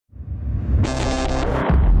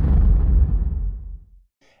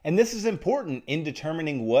And this is important in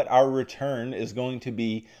determining what our return is going to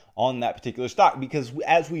be on that particular stock, because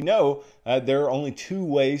as we know, there are only two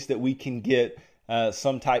ways that we can get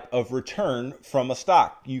some type of return from a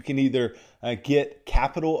stock. You can either get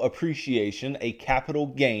capital appreciation, a capital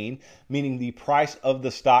gain, meaning the price of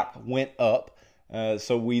the stock went up.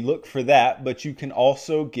 So we look for that, but you can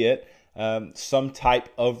also get some type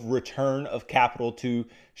of return of capital to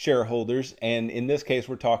shareholders. And in this case,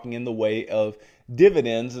 we're talking in the way of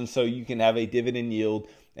dividends. And so you can have a dividend yield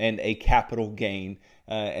and a capital gain,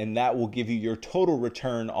 and that will give you your total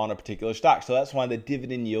return on a particular stock. So that's why the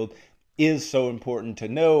dividend yield is so important to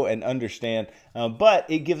know and understand, but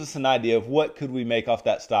it gives us an idea of what could we make off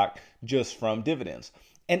that stock just from dividends.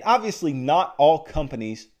 And obviously not all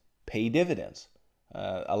companies pay dividends.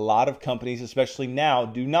 A lot of companies, especially now,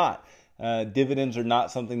 do not. Dividends are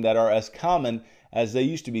not something that are as common as they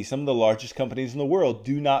used to be. Some of the largest companies in the world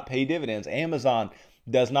do not pay dividends. Amazon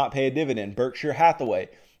does not pay a dividend. Berkshire Hathaway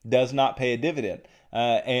does not pay a dividend.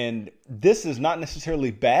 And this is not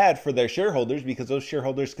necessarily bad for their shareholders, because those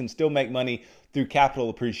shareholders can still make money through capital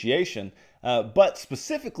appreciation. But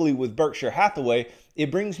specifically with Berkshire Hathaway,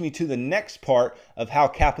 it brings me to the next part of how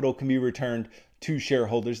capital can be returned to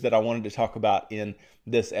shareholders that I wanted to talk about in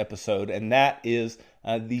this episode, and that is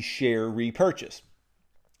the share repurchase.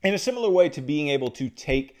 In a similar way to being able to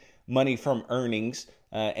take money from earnings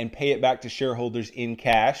and pay it back to shareholders in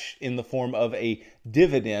cash in the form of a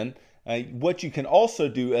dividend, what you can also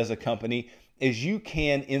do as a company is you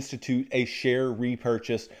can institute a share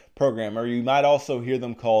repurchase program, or you might also hear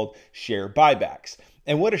them called share buybacks.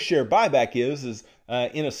 And what a share buyback is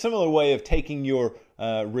in a similar way of taking your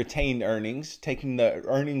retained earnings, taking the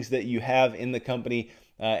earnings that you have in the company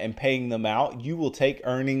and paying them out. You will take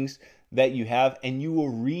earnings that you have and you will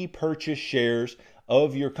repurchase shares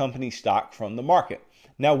of your company stock from the market.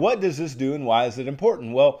 Now, what does this do and why is it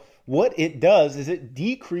important? Well, what it does is it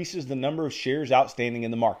decreases the number of shares outstanding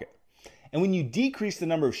in the market. And when you decrease the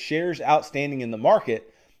number of shares outstanding in the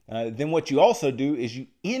market, then what you also do is you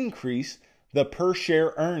increase the per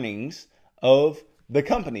share earnings of the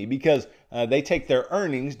company, because they take their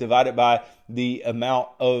earnings divided by the amount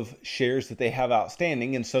of shares that they have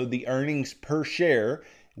outstanding. And so the earnings per share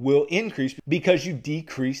will increase because you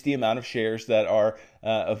decrease the amount of shares that are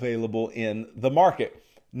available in the market.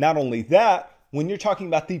 Not only that, when you're talking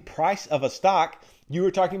about the price of a stock, you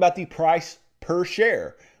are talking about the price per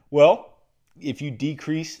share. Well, if you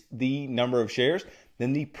decrease the number of shares,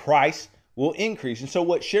 then the price will increase. And so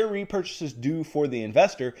what share repurchases do for the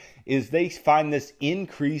investor is they find this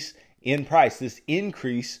increase in price, this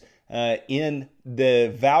increase in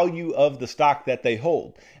the value of the stock that they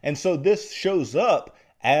hold. And so this shows up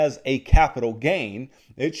as a capital gain.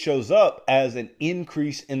 It shows up as an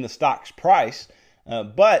increase in the stock's price,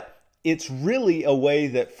 but it's really a way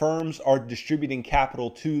that firms are distributing capital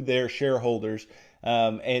to their shareholders.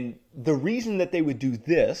 And the reason that they would do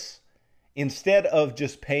this instead of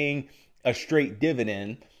just paying a straight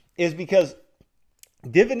dividend is because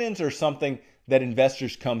dividends are something that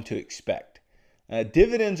investors come to expect.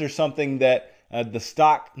 Dividends are something that the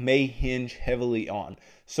stock may hinge heavily on.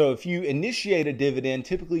 So if you initiate a dividend,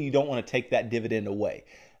 typically you don't want to take that dividend away.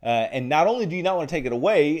 And not only do you not want to take it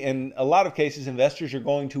away, in a lot of cases, investors are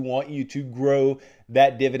going to want you to grow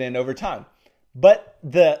that dividend over time. But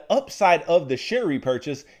the upside of the share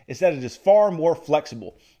repurchase is that it is far more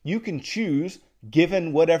flexible. You can choose,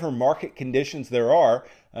 given whatever market conditions there are,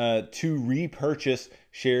 to repurchase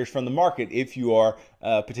shares from the market if you are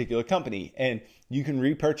a particular company. And you can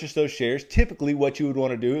repurchase those shares. Typically, what you would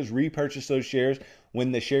want to do is repurchase those shares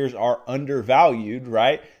when the shares are undervalued,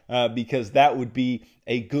 right? Because that would be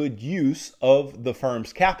a good use of the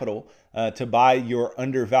firm's capital to buy your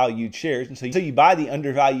undervalued shares. And so you buy the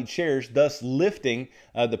undervalued shares, thus lifting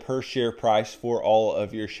the per share price for all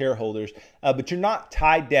of your shareholders. But you're not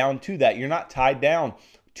tied down to that. You're not tied down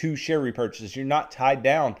to share repurchases. You're not tied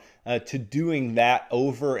down to doing that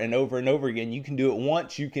over and over and over again. You can do it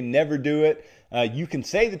once. You can never do it. You can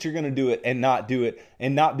say that you're going to do it and not do it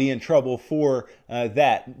and not be in trouble for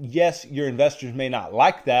that. Yes, your investors may not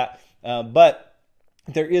like that, but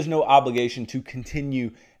there is no obligation to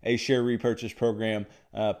continue a share repurchase program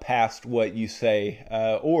past what you say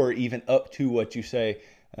or even up to what you say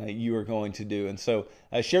you are going to do. And so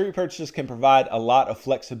share repurchases can provide a lot of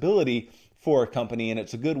flexibility for a company, and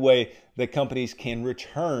it's a good way that companies can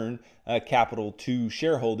return capital to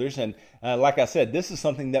shareholders. And like I said, this is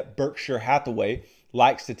something that Berkshire Hathaway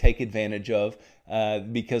likes to take advantage of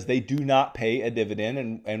because they do not pay a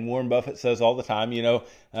dividend. And Warren Buffett says all the time,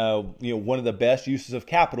 one of the best uses of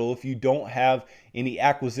capital, if you don't have any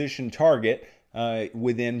acquisition target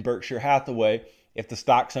within Berkshire Hathaway, If the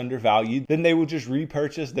stock's undervalued, then they will just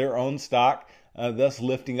repurchase their own stock, thus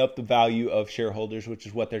lifting up the value of shareholders, which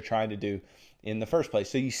is what they're trying to do in the first place.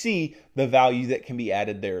 So you see the value that can be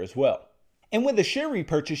added there as well. And with a share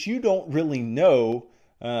repurchase, you don't really know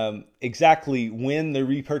exactly when the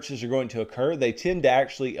repurchases are going to occur. They tend to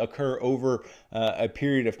actually occur over a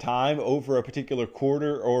period of time, over a particular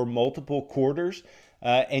quarter or multiple quarters.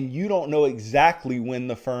 And you don't know exactly when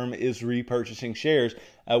the firm is repurchasing shares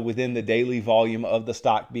within the daily volume of the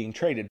stock being traded.